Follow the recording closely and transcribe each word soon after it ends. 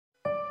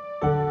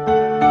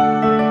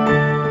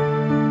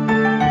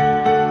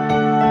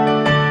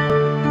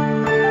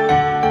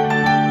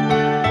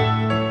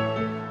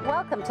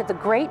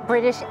Great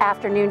British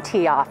Afternoon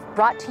Tea Off,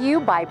 brought to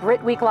you by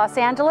BritWeek Los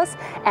Angeles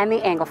and the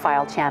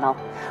Anglophile channel.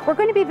 We're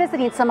going to be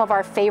visiting some of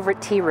our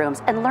favorite tea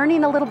rooms and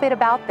learning a little bit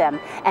about them,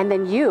 and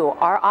then you,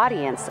 our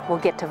audience, will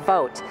get to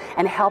vote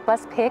and help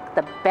us pick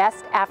the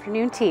best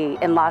afternoon tea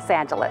in Los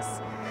Angeles.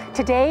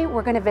 Today,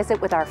 we're going to visit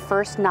with our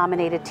first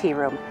nominated tea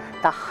room,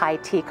 the High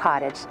Tea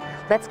Cottage.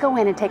 Let's go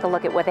in and take a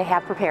look at what they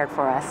have prepared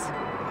for us.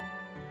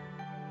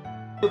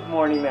 Good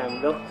morning,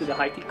 ma'am. Welcome to the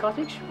High Tea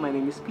Cottage. My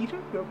name is Peter,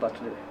 your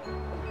butler.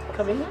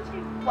 Come in,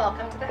 ma'am.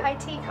 Welcome to the High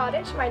Tea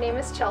Cottage. My name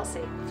is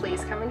Chelsea.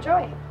 Please come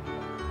enjoy.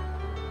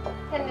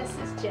 And this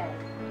is Jen.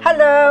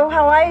 Hello,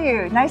 how are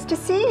you? Nice to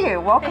see you.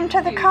 Welcome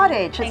to the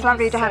cottage. It's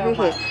lovely to have you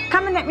here.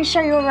 Come and let me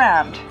show you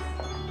around.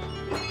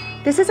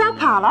 This is our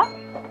parlor.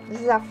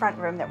 This is our front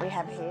room that we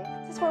have here.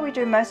 This is where we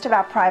do most of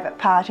our private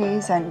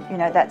parties and, you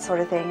know, that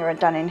sort of thing are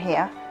done in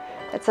here.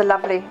 It's a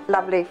lovely,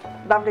 lovely,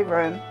 lovely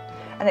room.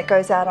 And it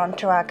goes out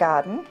onto our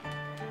garden.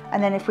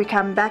 And then if we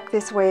come back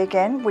this way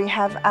again, we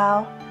have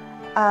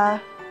our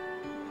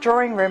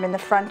drawing room in the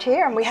front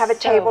here, and we have a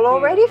table all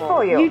ready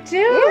for you. You do?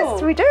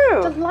 Yes, we do.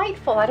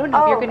 Delightful. I don't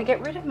know if you're going to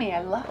get rid of me.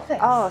 I love this.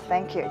 Oh,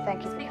 thank you.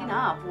 Thank you. Speaking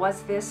of,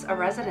 was this a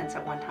residence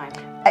at one time?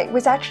 It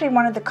was actually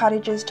one of the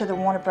cottages to the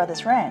Warner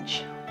Brothers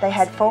Ranch. They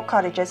had 4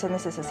 cottages, and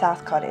this is the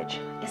South Cottage.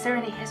 Is there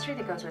any history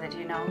that goes with it? Do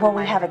you know? Well,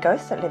 we have a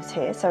ghost that lives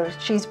here, so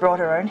she's brought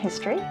her own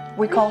history.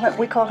 We call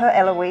her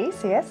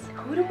Eloise. Yes.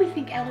 Who do we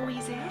think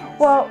Eloise is?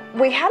 Well,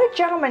 we had a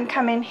gentleman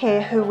come in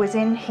here who was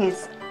in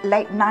his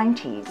late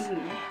 90s,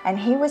 and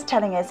he was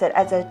telling us that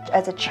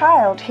as a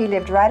child he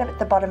lived right up at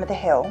the bottom of the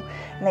hill,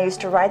 and they used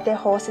to ride their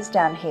horses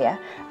down here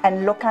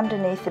and look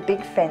underneath the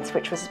big fence,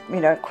 which was, you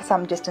know,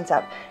 some distance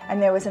up,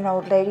 and there was an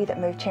old lady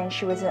that moved here, and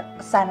she was a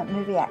silent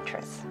movie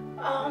actress.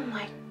 Oh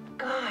my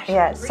gosh.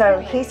 Yeah, really? so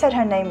he said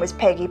her name was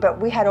Peggy,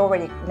 but we had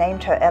already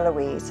named her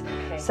Eloise.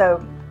 Okay.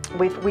 So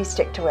we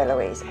stick to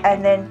Eloise.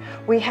 And then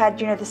we had,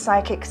 you know, the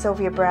psychic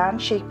Sylvia Brown.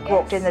 She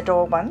walked in the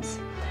door once,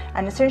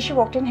 and as soon as she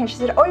walked in here, she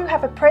said, "Oh, you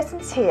have a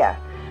presence here."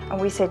 And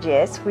we said,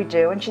 "Yes, we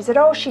do." And she said,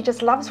 "Oh, she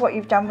just loves what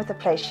you've done with the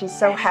place. She's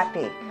so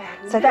happy."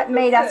 So that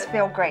made us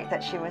feel great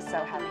that she was so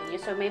happy.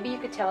 So maybe you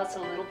could tell us a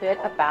little bit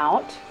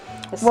about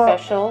the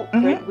special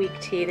BritWeek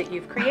tea that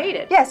you've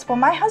created. Yes, well,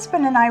 my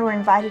husband and I were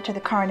invited to the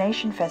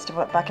Coronation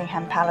Festival at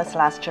Buckingham Palace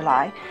last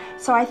July.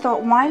 So I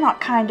thought, why not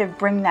kind of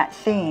bring that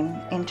theme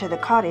into the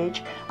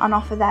cottage and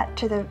offer that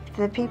to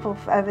the people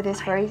over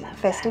this very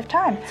festive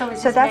time.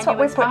 So that's what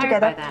we've put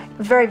together.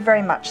 Very,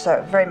 very much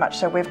so, very much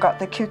so. We've got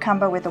the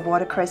cucumber with the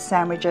watercress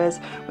sandwiches.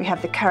 We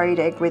have the curried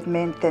egg with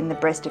mint, then the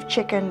breast of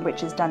chicken,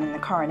 which is done in the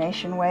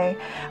coronation way.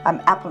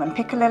 Apple and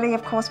piccalilli,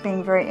 of course,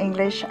 being very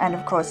English, and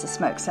of course the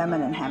smoked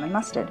salmon and ham and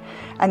mustard.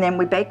 And then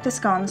we bake the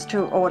scones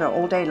to order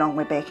all day long.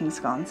 We're baking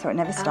scones, so it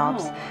never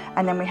stops.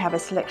 And then we have a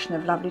selection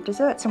of lovely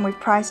desserts, and we've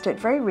priced it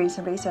very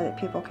reasonably so that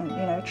people can, you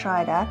know,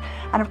 try it out.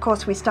 And of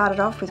course, we started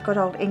off with good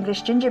old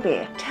English ginger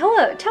beer.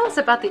 Tell us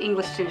about the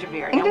English ginger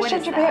beer. English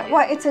ginger beer.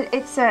 Well,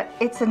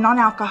 it's a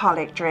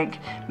non-alcoholic drink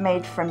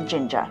made from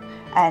ginger.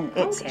 And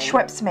it's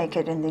Schweppes make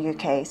it in the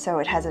UK, so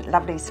it has a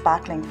lovely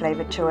sparkling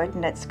flavour to it,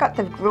 and it's got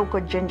the real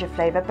good ginger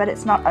flavour, but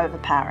it's not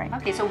overpowering.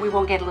 Okay, so we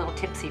won't get a little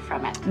tipsy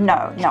from it.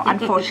 No,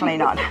 unfortunately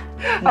not.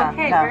 No,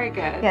 okay, very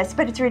good. Yes,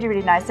 but it's really,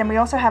 really nice. And we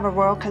also have a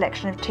royal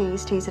collection of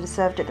teas that are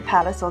served at the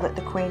palace or that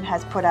the Queen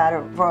has put out a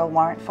royal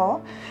warrant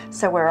for.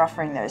 So we're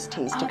offering those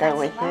teas to go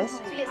with this.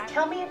 Yes,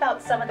 tell me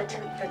about some of the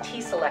tea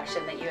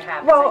selection that you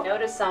have. Well, I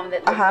noticed some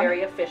that look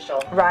very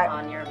official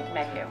on your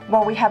menu.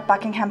 Well, we have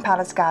Buckingham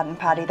Palace Garden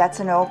Party. That's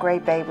an Earl Grey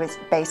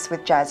base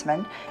with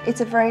jasmine.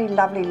 It's a very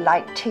lovely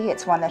light tea.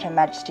 It's one that Her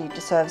Majesty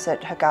serves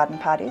at her garden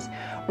parties.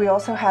 We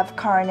also have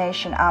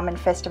Coronation Almond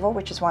Festival,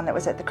 which is one that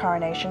was at the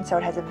coronation, so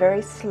it has a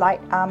very slight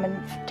almond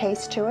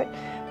taste to it,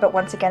 but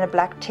once again a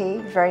black tea,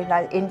 very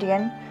nice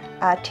Indian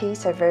tea,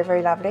 so very,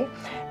 very lovely.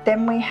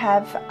 Then we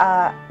have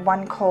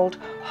one called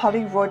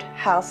Holyrood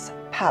House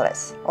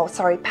Palace,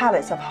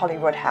 Palace of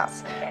Holyrood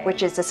House,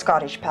 which is the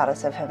Scottish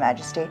Palace of Her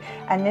Majesty.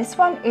 And this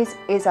one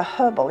is a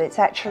herbal. It's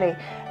actually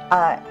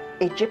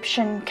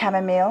Egyptian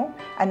chamomile,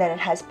 and then it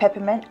has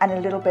peppermint and a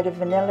little bit of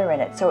vanilla in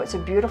it. So it's a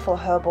beautiful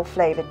herbal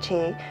flavored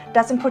tea.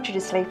 Doesn't put you to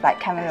sleep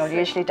like chamomile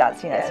usually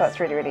does, you know, so it's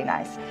really, really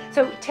nice.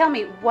 So tell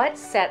me, what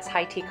sets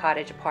High Tea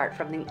Cottage apart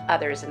from the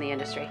others in the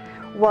industry?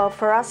 Well,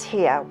 for us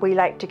here, we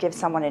like to give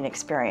someone an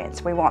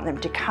experience. We want them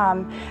to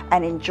come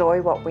and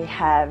enjoy what we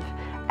have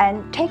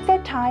and take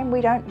their time.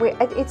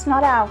 It's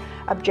not our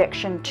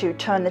objection to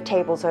turn the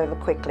tables over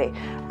quickly.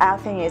 Our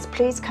thing is,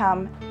 please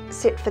come,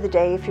 sit for the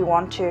day if you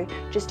want to,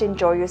 just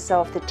enjoy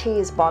yourself. The tea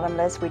is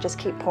bottomless. We just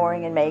keep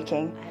pouring and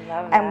making. I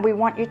love that. And we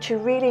want you to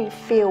really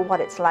feel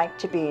what it's like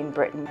to be in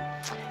Britain.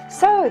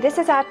 So this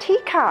is our tea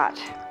cart.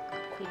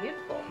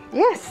 Beautiful.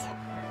 Yes.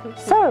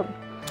 So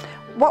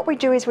what we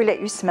do is we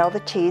let you smell the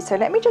tea. So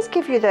let me just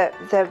give you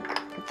the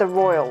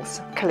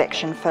Royals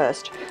collection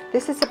first.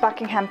 This is the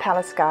Buckingham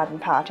Palace Garden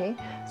Party.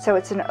 So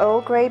it's an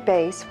Earl Grey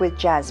base with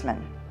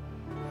jasmine.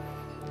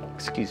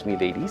 Excuse me,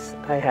 ladies.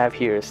 I have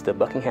here is the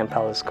Buckingham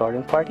Palace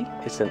Garden Party.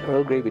 It's an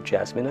Earl Grey with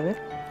jasmine on it.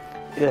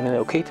 Is that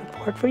okay to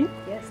pour it for you?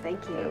 Yes,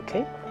 thank you.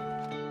 Okay.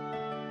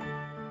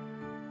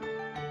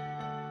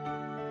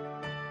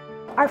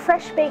 Our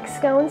fresh baked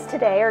scones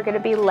today are going to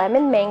be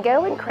lemon,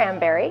 mango, and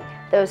cranberry.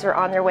 Those are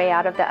on their way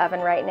out of the oven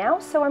right now,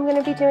 so I'm going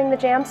to be doing the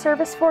jam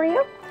service for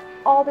you.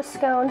 All the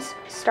scones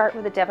start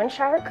with a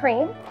Devonshire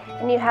cream,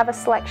 and you have a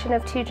selection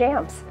of 2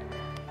 jams.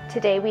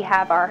 Today we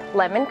have our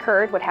lemon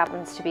curd, what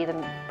happens to be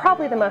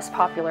probably the most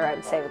popular, I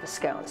would say, with the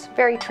scones.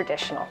 Very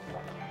traditional.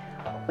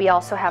 We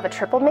also have a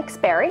triple mixed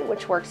berry,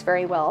 which works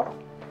very well.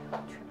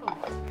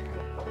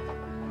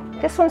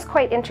 This one's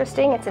quite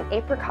interesting. It's an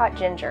apricot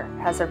ginger.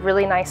 It has a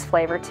really nice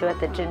flavor to it.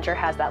 The ginger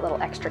has that little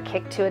extra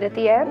kick to it at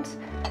the end.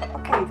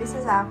 Okay, this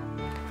is our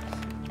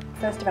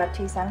first of our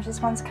tea sandwiches.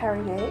 This one's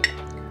curried egg,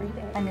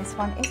 and this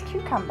one is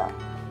cucumber.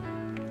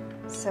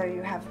 So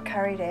you have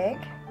curried egg,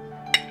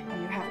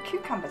 and you have a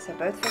cucumber. So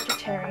both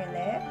vegetarian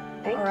there.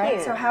 Thank All right,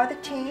 you. so how are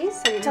the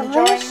teas? So you're Delicious.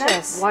 enjoying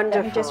this?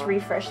 Wonderful. Let me just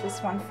refresh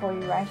this one for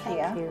you right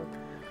here. Thank you.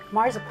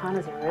 Marzipan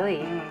is a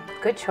really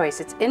good choice.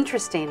 It's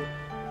interesting.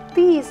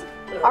 These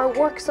are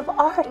works of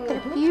art. They're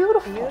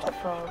beautiful.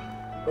 Beautiful.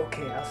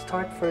 Okay, I'll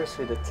start first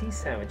with the tea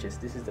sandwiches.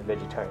 This is the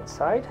vegetarian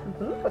side.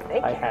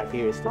 Thank I you. have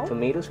here is the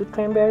tomatoes with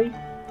cranberry,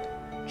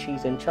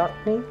 cheese and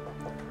chutney,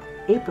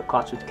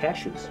 apricots with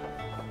cashews,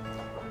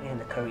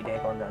 and the curried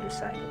egg on the other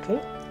side, okay?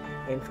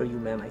 And for you,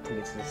 ma'am, I think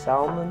it's the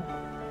salmon,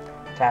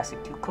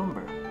 classic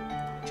cucumber,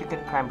 chicken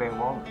cranberry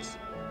walnuts,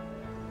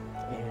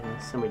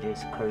 and Summer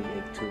Jay's curried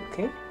egg too,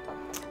 okay?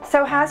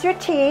 So how's your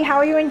tea? How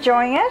are you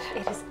enjoying it?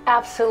 It is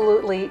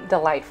absolutely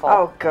delightful.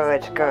 Oh,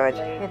 good, good.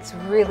 It's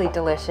really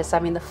delicious. I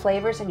mean, the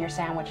flavors in your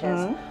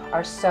sandwiches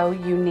are so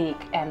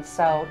unique and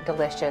so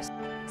delicious.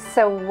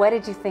 So what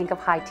did you think of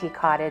High Tea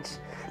Cottage?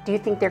 Do you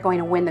think they're going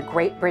to win the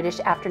Great British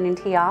Afternoon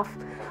Tea Off?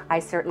 I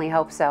certainly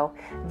hope so.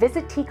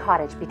 Visit Tea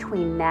Cottage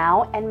between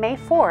now and May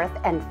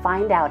 4th and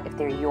find out if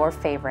they're your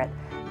favorite.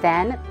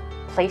 Then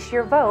place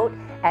your vote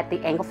at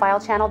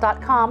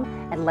theanglophilechanel.com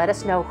and let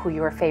us know who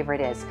your favorite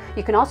is.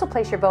 You can also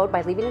place your vote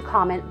by leaving a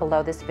comment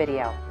below this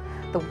video.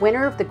 The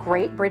winner of the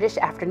Great British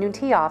Afternoon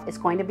Tea Off is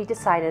going to be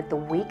decided the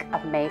week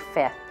of May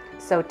 5th.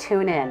 So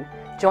tune in.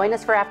 Join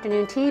us for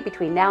afternoon tea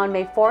between now and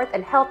May 4th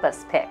and help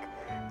us pick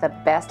the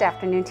best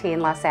afternoon tea in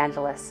Los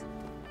Angeles.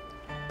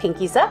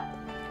 Pinkies up,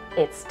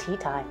 it's tea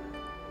time.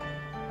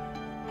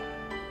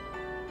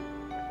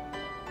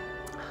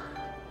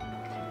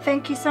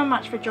 Thank you so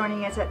much for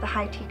joining us at the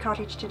High Tea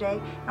Cottage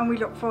today, and we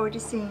look forward to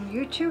seeing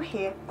you two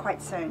here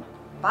quite soon.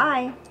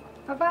 Bye.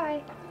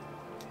 Bye-bye.